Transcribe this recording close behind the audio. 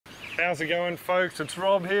How's it going, folks? It's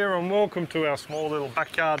Rob here and welcome to our small little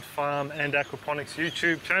backyard farm and aquaponics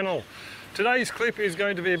YouTube channel. Today's clip is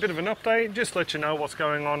going to be a bit of an update, just let you know what's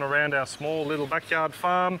going on around our small little backyard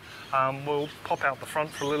farm. We'll pop out the front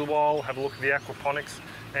for a little while, have a look at the aquaponics,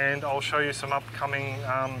 and I'll show you some upcoming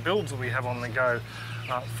builds that we have on the go.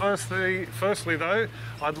 Firstly though,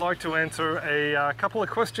 I'd like to answer a couple of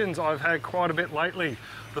questions I've had quite a bit lately.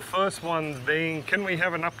 The first one being, can we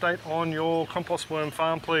have an update on your compost worm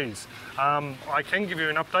farm, please? I can give you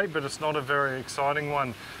an update, but it's not a very exciting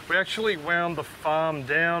one. We actually wound the farm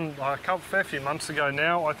down a fair few months ago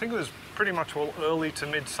now. I think it was pretty much all early to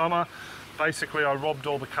midsummer. Basically, I robbed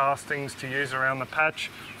all the castings to use around the patch,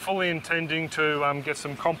 fully intending to get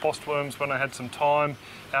some compost worms when I had some time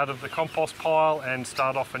out of the compost pile and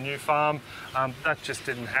start off a new farm. That just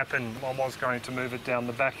didn't happen. I was going to move it down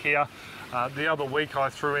the back here. The other week I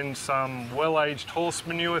threw in some well-aged horse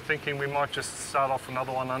manure, thinking we might just start off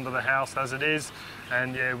another one under the house as it is,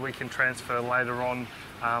 and yeah, we can transfer later on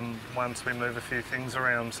once we move a few things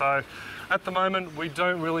around. So at the moment we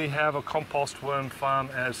don't really have a compost worm farm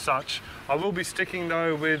as such. I will be sticking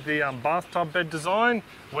though with the bathtub bed design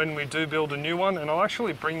when we do build a new one, and I'll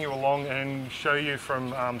actually bring you along and show you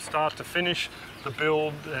from start to finish the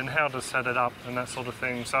build and how to set it up and that sort of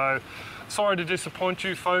thing. So sorry to disappoint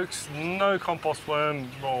you folks, no compost worm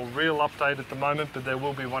or real update at the moment, but there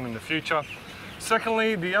will be one in the future.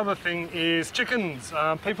 Secondly, the other thing is chickens.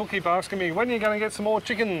 People keep asking me, when are you going to get some more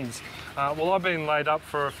chickens? Well, I've been laid up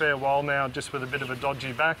for a fair while now, just with a bit of a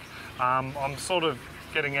dodgy back. I'm sort of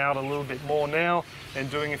getting out a little bit more now and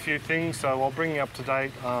doing a few things, so I'll bring you up to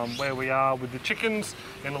date where we are with the chickens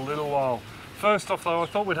in a little while. First off though, I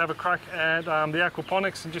thought we'd have a crack at the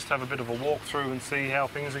aquaponics and just have a bit of a walk through and see how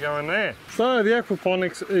things are going there. So the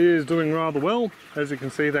aquaponics is doing rather well. As you can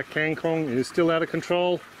see, that kangkong is still out of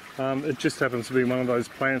control. It just happens to be one of those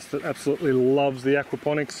plants that absolutely loves the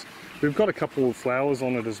aquaponics. We've got a couple of flowers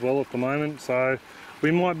on it as well at the moment, so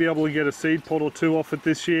we might be able to get a seed pod or two off it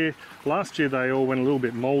this year. Last year they all went a little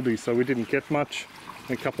bit mouldy, so we didn't get much.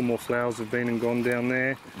 A couple more flowers have been and gone down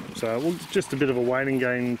there, so just a bit of a waiting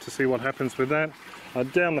game to see what happens with that.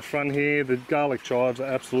 Down the front here, the garlic chives are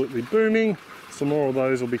absolutely booming. Some more of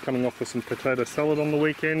those will be coming off with some potato salad on the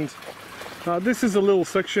weekend. This is a little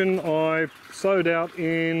section I sowed out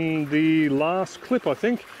in the last clip, I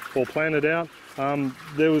think, or planted out.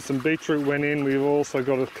 There was some beetroot went in. We've also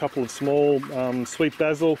got a couple of small sweet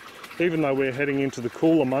basil. Even though we're heading into the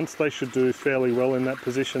cooler months, they should do fairly well in that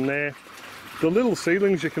position there. The little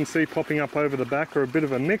seedlings you can see popping up over the back are a bit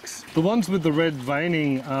of a mix. The ones with the red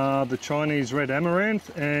veining are the Chinese red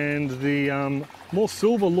amaranth, and the more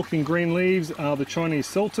silver looking green leaves are the Chinese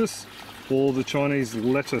celtis or the Chinese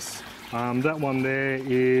lettuce. That one there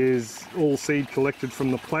is all seed collected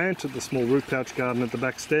from the plant at the small root pouch garden at the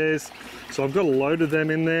back stairs. So I've got a load of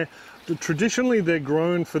them in there. Traditionally they're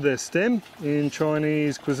grown for their stem in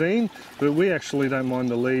Chinese cuisine, but we actually don't mind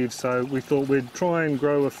the leaves, so we thought we'd try and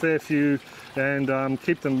grow a fair few and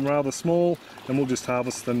keep them rather small, and we'll just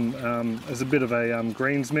harvest them as a bit of a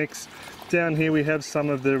greens mix. Down here we have some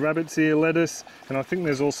of the rabbit's ear lettuce, and I think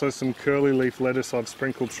there's also some curly leaf lettuce I've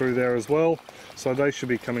sprinkled through there as well, so they should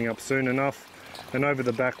be coming up soon enough. And over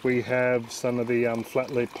the back we have some of the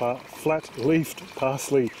flat-leafed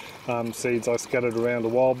parsley seeds I scattered around a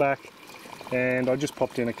while back, and I just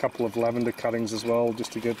popped in a couple of lavender cuttings as well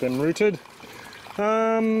just to get them rooted.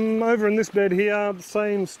 Over in this bed here,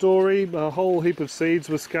 same story, a whole heap of seeds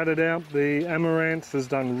were scattered out. The amaranth has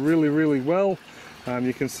done really well.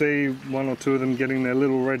 You can see one or two of them getting their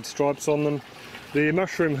little red stripes on them. The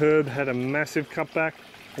mushroom herb had a massive cutback,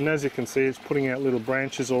 and as you can see it's putting out little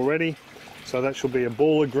branches already, so that should be a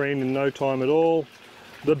ball of green in no time at all.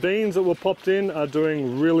 The beans that were popped in are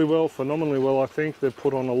doing really well, phenomenally well I think. They've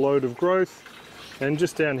put on a load of growth. And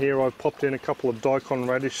just down here I've popped in a couple of daikon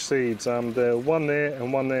radish seeds. They're one there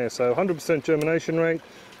and one there, so 100% germination rate,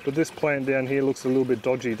 but this plant down here looks a little bit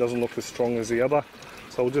dodgy, doesn't look as strong as the other.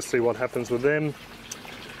 So we'll just see what happens with them.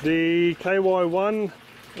 The KY1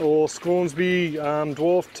 or Scornsby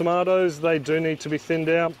dwarf tomatoes, they do need to be thinned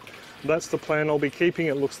out. That's the plant I'll be keeping,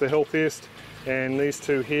 it looks the healthiest. And these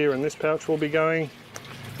two here in this pouch will be going.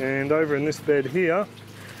 And over in this bed here,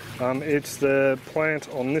 it's the plant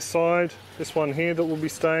on this side, this one here that will be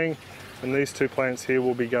staying, and these two plants here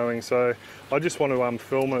will be going. So I just want to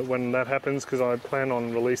film it when that happens, because I plan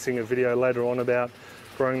on releasing a video later on about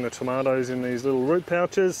growing the tomatoes in these little root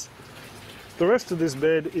pouches. The rest of this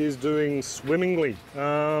bed is doing swimmingly.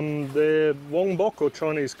 The Wongbok or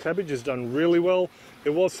Chinese cabbage has done really well.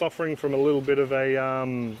 It was suffering from a little bit of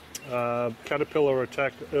a caterpillar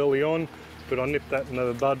attack early on, but I nipped that in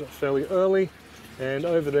the bud fairly early. And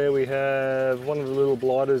over there we have one of the little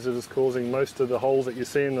blighters that is causing most of the holes that you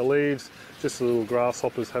see in the leaves. Just the little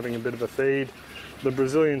grasshoppers having a bit of a feed. The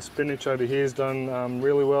Brazilian spinach over here has done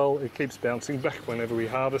really well. It keeps bouncing back whenever we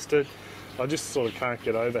harvest it. I just sort of can't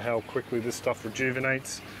get over how quickly this stuff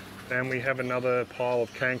rejuvenates. And we have another pile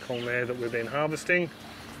of kangkong there that we've been harvesting.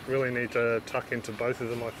 Really need to tuck into both of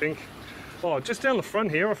them, I think. Oh, just down the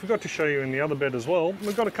front here, I forgot to show you in the other bed as well.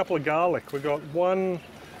 We've got a couple of garlic. We've got one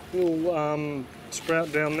little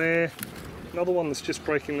sprout down there, another one that's just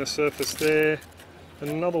breaking the surface there, and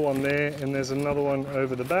another one there, and there's another one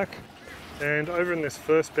over the back. And over in this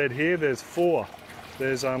first bed here, there's 4.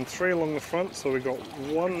 There's 3 along the front, so we've got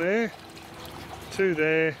 1 there, 2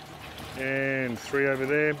 there, and 3 over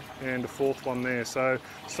there, and a 4th one there. So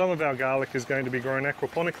some of our garlic is going to be grown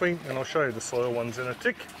aquaponically, and I'll show you the soil ones in a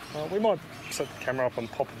tick. We might set the camera up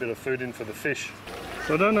and pop a bit of food in for the fish.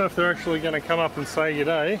 So I don't know if they're actually going to come up and say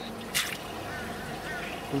g'day.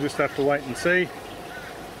 We'll just have to wait and see.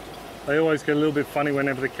 They always get a little bit funny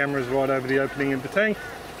whenever the camera's right over the opening of the tank.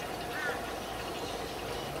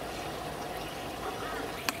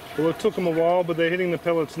 Well, it took them a while, but they're hitting the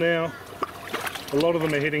pellets now. A lot of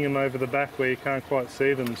them are hitting them over the back where you can't quite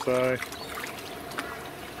see them, so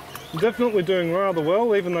definitely doing rather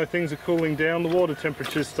well, even though things are cooling down. The water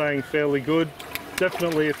temperature's staying fairly good.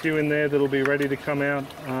 Definitely a few in there that'll be ready to come out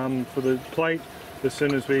for the plate as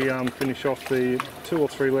soon as we finish off the 2 or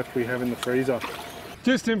 3 left we have in the freezer.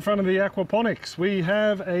 Just in front of the aquaponics, we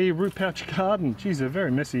have a root pouch garden. Geez, they're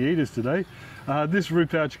very messy eaters today. This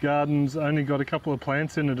root pouch garden's only got a couple of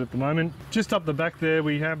plants in it at the moment. Just up the back there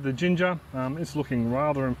we have the ginger. It's looking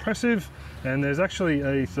rather impressive, and there's actually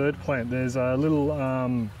a 3rd plant. There's a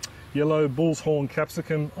little yellow bull's horn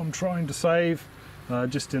capsicum I'm trying to save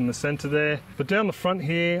just in the centre there. But down the front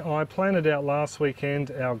here, I planted out last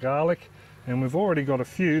weekend our garlic, and we've already got a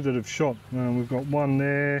few that have shot. We've got 1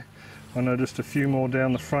 there. I noticed a few more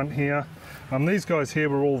down the front here. These guys here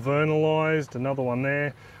were all vernalised, another one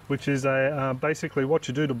there, which is basically what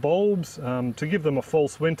you do to bulbs to give them a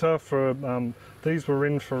false winter. These were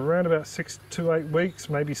in for around about 6 to 8 weeks,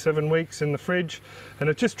 maybe 7 weeks in the fridge, and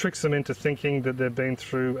it just tricks them into thinking that they've been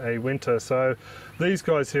through a winter. So these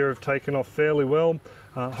guys here have taken off fairly well.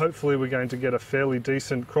 Hopefully we're going to get a fairly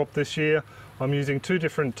decent crop this year. I'm using 2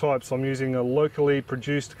 different types. I'm using a locally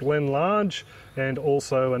produced Glen Large, and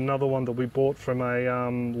also another one that we bought from a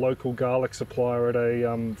local garlic supplier at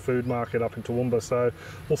a food market up in Toowoomba. So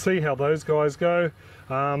we'll see how those guys go,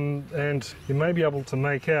 and you may be able to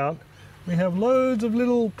make out we have loads of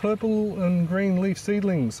little purple and green leaf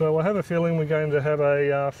seedlings. So I have a feeling we're going to have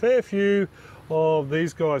a fair few of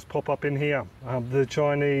these guys pop up in here. The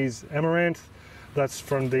Chinese amaranth, that's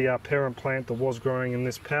from the parent plant that was growing in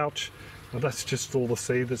this pouch. That's just all the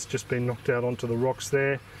seed that's just been knocked out onto the rocks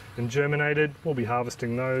there and germinated. We'll be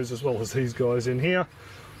harvesting those as well as these guys in here.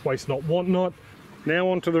 Waste not, want not. Now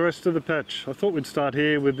on to the rest of the patch. I thought we'd start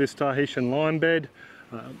here with this Tahitian lime bed.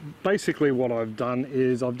 Basically what I've done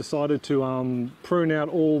is I've decided to prune out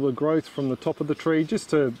all the growth from the top of the tree just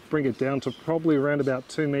to bring it down to probably around about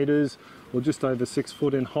 2 meters or just over 6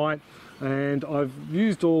 foot in height. And I've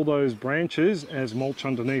used all those branches as mulch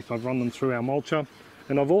underneath. I've run them through our mulcher.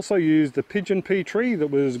 And I've also used the pigeon pea tree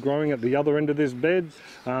that was growing at the other end of this bed.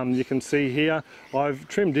 You can see here, I've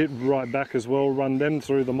trimmed it right back as well, run them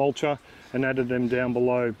through the mulcher and added them down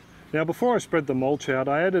below. Now before I spread the mulch out,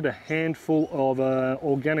 I added a handful of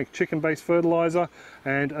organic chicken-based fertilizer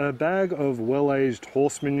and a bag of well-aged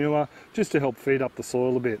horse manure just to help feed up the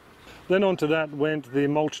soil a bit. Then onto that went the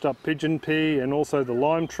mulched up pigeon pea and also the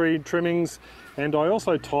lime tree trimmings, and I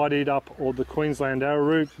also tidied up all the Queensland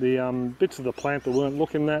arrowroot, the bits of the plant that weren't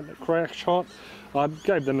looking that crash hot. I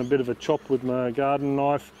gave them a bit of a chop with my garden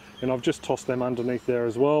knife, and I've just tossed them underneath there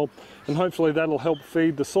as well, and hopefully that'll help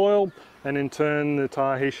feed the soil and in turn the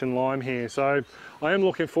Tahitian lime here. So I am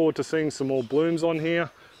looking forward to seeing some more blooms on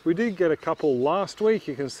here. We did get a couple last week.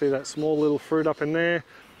 You can see that small little fruit up in there.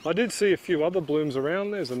 I did see a few other blooms around.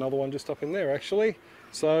 There's another one just up in there actually.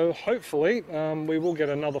 So hopefully we will get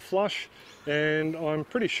another flush, and I'm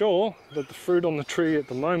pretty sure that the fruit on the tree at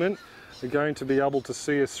the moment are going to be able to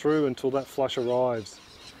see us through until that flush arrives.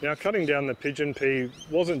 Now cutting down the pigeon pea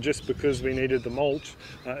wasn't just because we needed the mulch,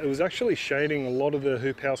 it was actually shading a lot of the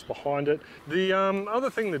hoop house behind it. The other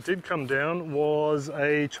thing that did come down was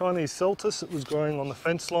a Chinese celtis that was growing on the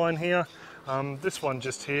fence line here. This one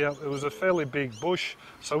just here, it was a fairly big bush,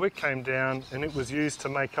 so it came down and it was used to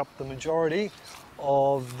make up the majority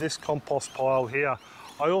of this compost pile here.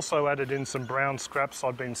 I also added in some brown scraps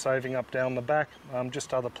I'd been saving up down the back,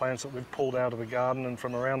 just other plants that we've pulled out of the garden and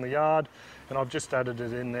from around the yard, and I've just added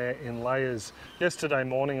it in there in layers. Yesterday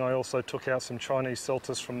morning I also took out some Chinese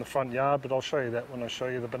celtis from the front yard, but I'll show you that when I show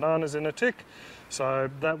you the bananas in a tick. So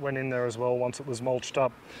that went in there as well once it was mulched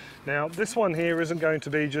up. Now this one here isn't going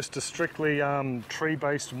to be just a strictly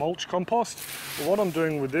tree-based mulch compost. But what I'm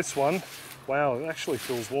doing with this one, wow, it actually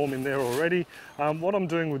feels warm in there already. What I'm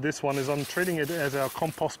doing with this one is I'm treating it as our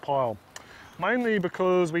compost pile. Mainly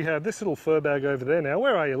because we have this little fur bag over there now.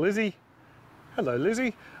 Where are you, Lizzie? Hello,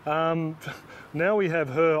 Lizzie. Now we have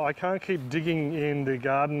her. I can't keep digging in the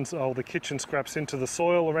gardens or the kitchen scraps into the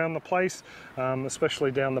soil around the place,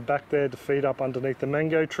 especially down the back there to feed up underneath the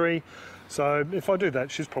mango tree. So if I do that,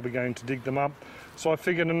 she's probably going to dig them up. So I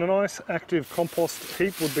figured a nice active compost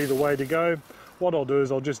heap would be the way to go. What I'll do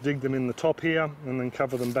is I'll just dig them in the top here and then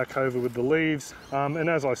cover them back over with the leaves. And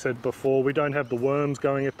as I said before, we don't have the worms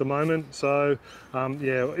going at the moment. So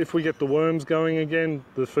yeah, if we get the worms going again,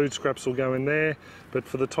 the food scraps will go in there. But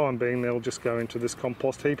for the time being, they'll just go into this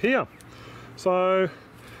compost heap here. So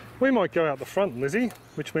we might go out the front, Lizzie,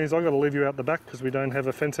 which means I've got to leave you out the back because we don't have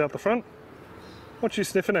a fence out the front. What you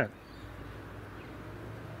sniffing at?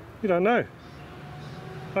 You don't know?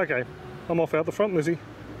 Okay, I'm off out the front, Lizzie.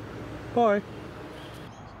 Bye.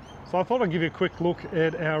 So I thought I'd give you a quick look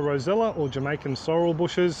at our rosella or Jamaican sorrel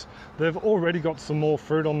bushes. They've already got some more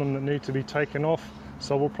fruit on them that need to be taken off,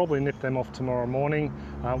 so we'll probably nip them off tomorrow morning.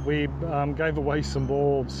 We gave away some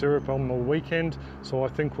more syrup on the weekend, so I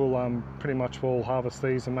think we'll pretty much will harvest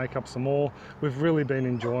these and make up some more. We've really been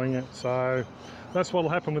enjoying it, so that's what'll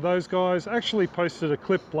happen with those guys. Actually posted a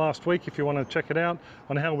clip last week if you want to check it out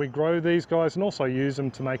on how we grow these guys and also use them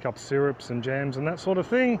to make up syrups and jams and that sort of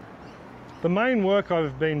thing. The main work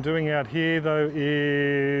I've been doing out here though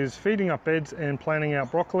is feeding up beds and planting out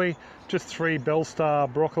broccoli. Just 3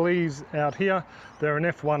 Bellstar broccolis out here. They're an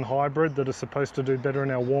F1 hybrid that are supposed to do better in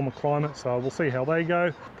our warmer climate, so we'll see how they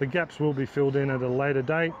go. The gaps will be filled in at a later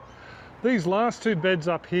date. These last 2 beds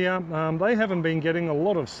up here, they haven't been getting a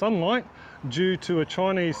lot of sunlight due to a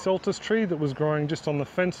Chinese celtis tree that was growing just on the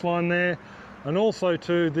fence line there, and also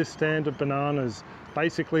to this stand of bananas.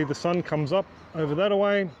 Basically the sun comes up over that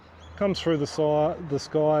away, comes through the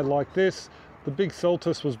sky like this. The big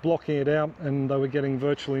celtis was blocking it out and they were getting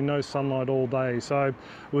virtually no sunlight all day, so it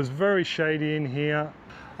was very shady in here.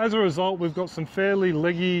 As a result, we've got some fairly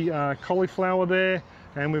leggy cauliflower there,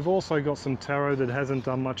 and we've also got some taro that hasn't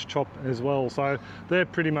done much chop as well, so they're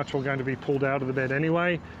pretty much all going to be pulled out of the bed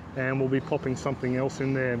anyway, and we'll be popping something else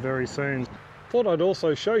in there very soon. Thought I'd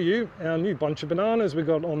also show you our new bunch of bananas we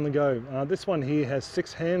got on the go. This one here has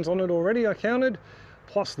 6 hands on it already, I counted.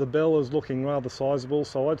 Plus the bell is looking rather sizable,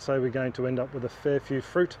 so I'd say we're going to end up with a fair few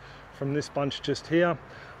fruit from this bunch just here.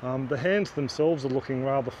 The hands themselves are looking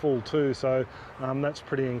rather full too, so that's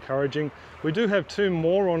pretty encouraging. We do have 2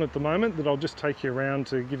 more on at the moment that I'll just take you around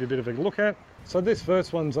to give you a bit of a look at. So this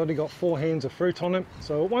first one's only got 4 hands of fruit on it,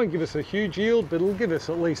 so it won't give us a huge yield, but it'll give us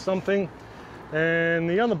at least something. And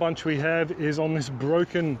the other bunch we have is on this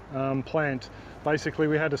broken plant. Basically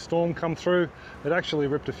we had a storm come through. It actually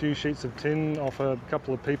ripped a few sheets of tin off a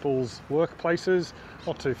couple of people's workplaces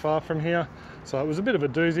not too far from here, so it was a bit of a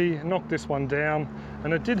doozy. Knocked this one down,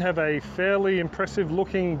 and it did have a fairly impressive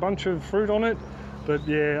looking bunch of fruit on it, but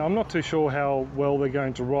yeah, I'm not too sure how well they're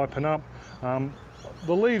going to ripen up.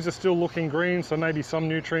 The leaves are still looking green, so maybe some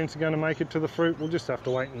nutrients are going to make it to the fruit. We'll just have to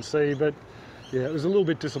wait and see, but yeah, it was a little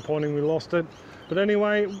bit disappointing we lost it. But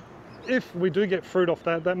anyway, if we do get fruit off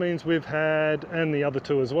that, that means we've had, and the other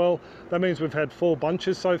 2 as well, that means we've had 4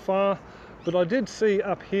 bunches so far. But I did see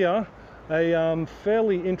up here a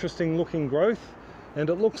fairly interesting looking growth, and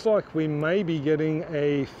it looks like we may be getting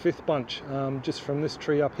a 5th bunch just from this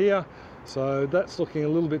tree up here. So that's looking a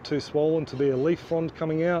little bit too swollen to be a leaf frond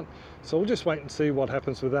coming out. So we'll just wait and see what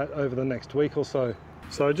happens with that over the next week or so.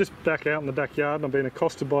 So just back out in the backyard, and I've been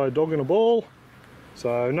accosted by a dog and a ball.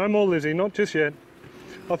 So no more Lizzie, not just yet.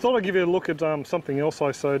 I thought I'd give you a look at something else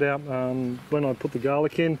I sowed out when I put the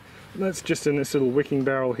garlic in. That's just in this little wicking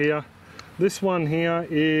barrel here. This one here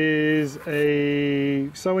is a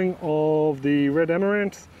sowing of the red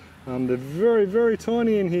amaranth. They're very, very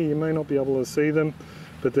tiny in here. You may not be able to see them,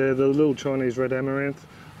 but they're the little Chinese red amaranth.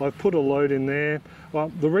 I've put a load in there.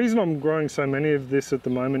 Well, the reason I'm growing so many of this at the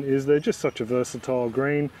moment is they're just such a versatile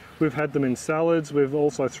green. We've had them in salads. We've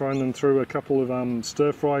also thrown them through a couple of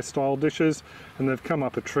stir-fry style dishes, and they've come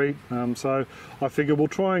up a treat. So I figure we'll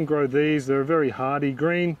try and grow these. They're a very hardy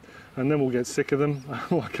green, and then we'll get sick of them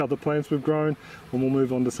like other plants we've grown, and we'll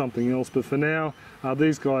move on to something else. But for now,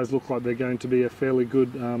 these guys look like they're going to be a fairly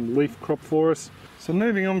good leaf crop for us. So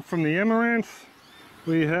moving on from the amaranth,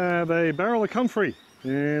 we have a barrel of comfrey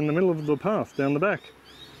in the middle of the path down the back.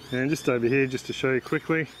 And just over here, just to show you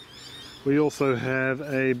quickly, we also have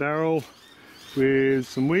a barrel with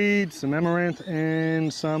some weeds, some amaranth,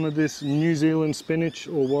 and some of this New Zealand spinach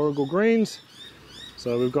or warrigal greens.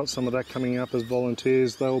 So we've got some of that coming up as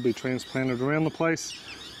volunteers. They will be transplanted around the place.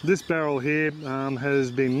 This barrel here has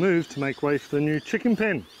been moved to make way for the new chicken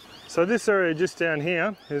pen. So this area just down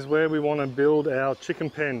here is where we want to build our chicken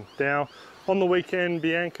pen. Now, on the weekend,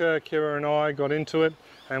 Bianca, Kira and I got into it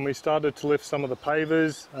and we started to lift some of the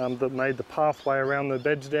pavers that made the pathway around the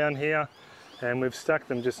beds down here, and we've stacked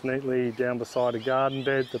them just neatly down beside a garden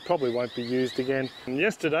bed that probably won't be used again. And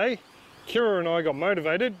yesterday, Kira and I got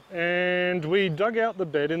motivated and we dug out the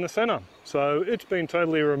bed in the centre. So it's been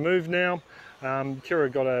totally removed now.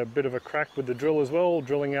 Kira got a bit of a crack with the drill as well,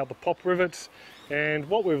 drilling out the pop rivets. And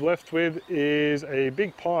what we've left with is a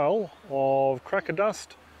big pile of cracker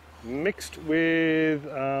dust mixed with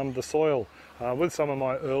the soil. With some of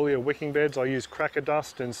my earlier wicking beds, I used cracker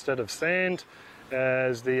dust instead of sand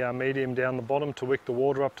as the medium down the bottom to wick the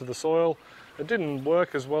water up to the soil. It didn't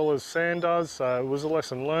work as well as sand does, so it was a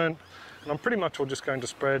lesson learned. And I'm pretty much just going to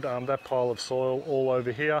spread that pile of soil all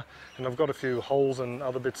over here. And I've got a few holes and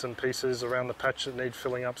other bits and pieces around the patch that need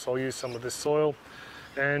filling up, so I'll use some of this soil.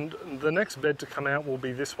 And the next bed to come out will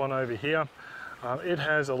be this one over here. It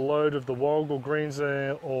has a load of the warrigal greens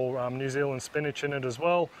or New Zealand spinach in it as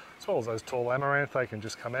well as those tall amaranth. They can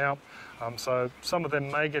just come out. So some of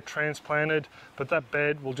them may get transplanted, but that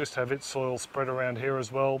bed will just have its soil spread around here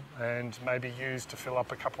as well and maybe used to fill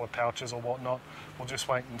up a couple of pouches or whatnot. We'll just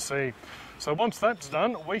wait and see. So once that's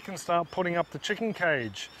done, we can start putting up the chicken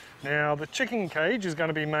cage. Now the chicken cage is going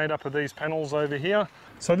to be made up of these panels over here.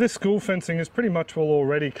 So this school fencing is pretty much well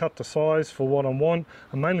already cut to size for what I want,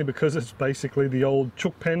 and mainly because it's basically the old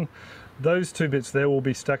chook pen. Those two bits there will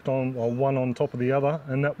be stacked on, or one on top of the other,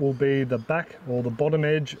 and that will be the back or the bottom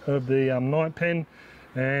edge of the night pen.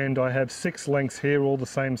 And I have 6 lengths here, all the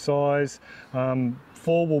same size.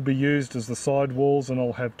 4 will be used as the side walls, and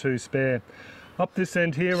I'll have 2 spare. Up this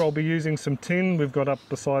end here, I'll be using some tin we've got up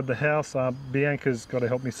beside the house. Bianca's got to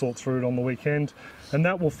help me sort through it on the weekend. And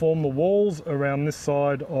that will form the walls around this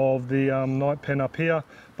side of the night pen up here.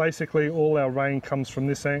 Basically, all our rain comes from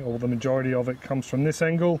this angle, or the majority of it comes from this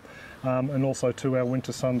angle. And also to our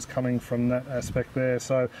winter suns coming from that aspect there.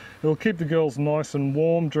 So it'll keep the girls nice and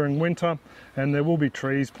warm during winter. And there will be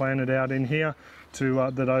trees planted out in here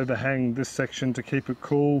that overhang this section to keep it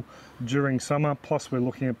cool during summer. Plus we're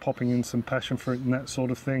looking at popping in some passion fruit and that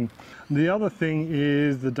sort of thing. The other thing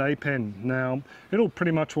is the day pen. Now it'll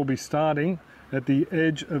pretty much will be starting at the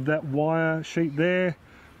edge of that wire sheet there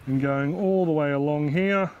and going all the way along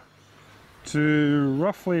here to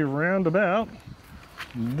roughly round about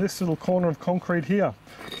this little corner of concrete here.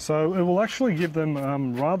 So it will actually give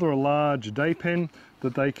them rather a large day pen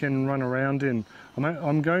that they can run around in.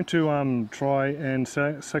 I'm going to try and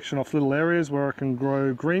section off little areas where I can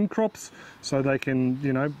grow green crops, so they can,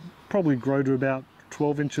 you know, probably grow to about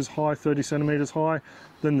 12 inches high, 30 centimeters high.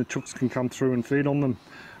 Then the chooks can come through and feed on them.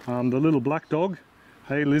 The little black dog,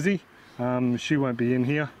 hey Lizzie, she won't be in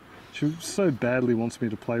here. She so badly wants me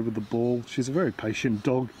to play with the ball. She's a very patient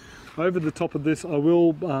dog. Over the top of this I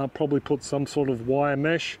will probably put some sort of wire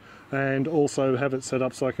mesh, and also have it set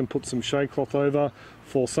up so I can put some shade cloth over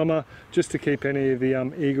for summer, just to keep any of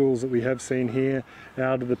the eagles that we have seen here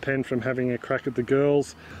out of the pen from having a crack at the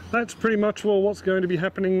girls. That's pretty much what's going to be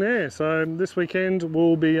happening there. So this weekend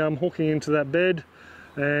we'll be hooking into that bed,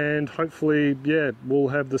 and hopefully, yeah, we'll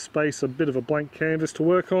have the space, a bit of a blank canvas to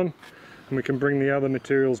work on, and we can bring the other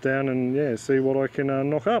materials down and, yeah, see what I can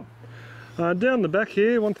knock up. Down the back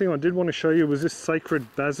here, one thing I did want to show you was this sacred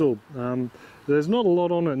basil. There's not a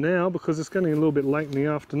lot on it now because it's getting a little bit late in the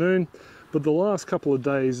afternoon, but the last couple of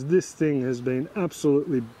days this thing has been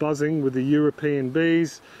absolutely buzzing with the European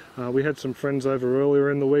bees. We had some friends over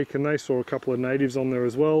earlier in the week and they saw a couple of natives on there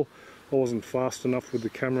as well. I wasn't fast enough with the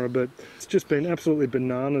camera, but it's just been absolutely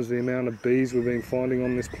bananas the amount of bees we've been finding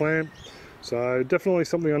on this plant. So definitely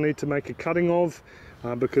something I need to make a cutting of,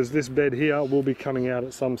 because this bed here will be coming out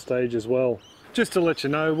at some stage as well. Just to let you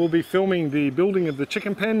know, we'll be filming the building of the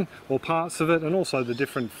chicken pen, or parts of it, and also the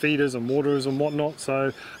different feeders and waterers and whatnot.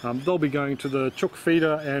 So they'll be going to the chook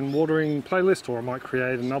feeder and watering playlist, or I might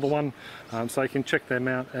create another one, so you can check them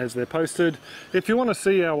out as they're posted. If you want to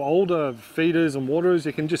see our older feeders and waterers,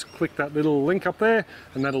 you can just click that little link up there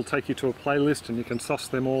and that'll take you to a playlist and you can suss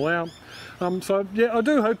them all out. So yeah, I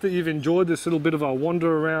do hope that you've enjoyed this little bit of a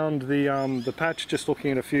wander around the patch, just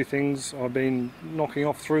looking at a few things I've been knocking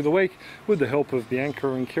off through the week with the help help of Bianca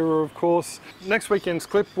and Kira, of course. Next weekend's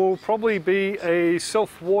clip will probably be a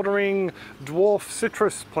self-watering dwarf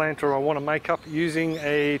citrus planter I want to make up using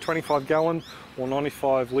a 25 gallon or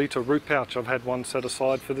 95 litre root pouch. I've had one set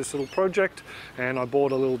aside for this little project, and I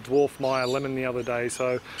bought a little dwarf Meyer lemon the other day,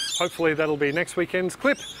 so hopefully that'll be next weekend's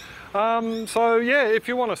clip. So yeah, if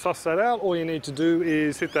you want to suss that out, all you need to do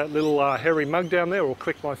is hit that little hairy mug down there, or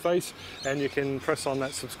click my face, and you can press on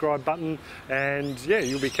that subscribe button, and yeah,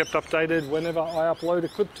 you'll be kept updated whenever I upload a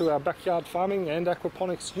clip to our backyard farming and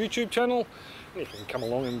aquaponics YouTube channel. You can come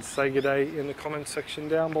along and say good day in the comments section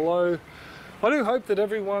down below. I do hope that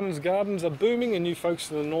everyone's gardens are booming, and you folks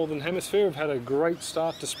in the Northern Hemisphere have had a great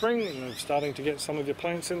start to spring and are starting to get some of your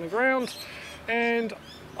plants in the ground, and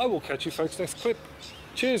I will catch you folks next clip.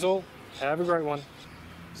 Cheers all, have a great one.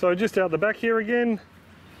 So just out the back here again,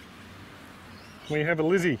 we have a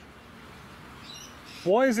Lizzie.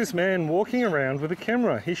 Why is this man walking around with a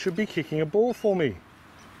camera? He should be kicking a ball for me.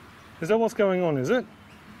 Is that what's going on, is it?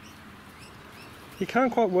 You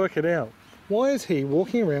can't quite work it out. Why is he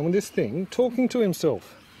walking around with this thing talking to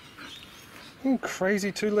himself? You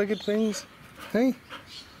crazy two-legged things. Hey?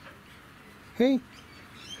 Hey?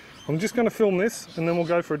 I'm just going to film this and then we'll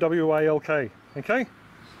go for a WALK, okay?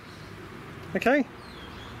 Okay?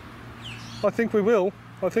 I think we will,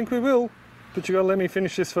 but you gotta let me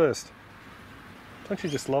finish this first. Don't you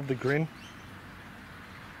just love the grin?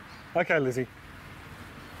 Okay, Lizzie.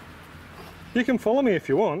 You can follow me if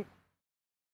you want.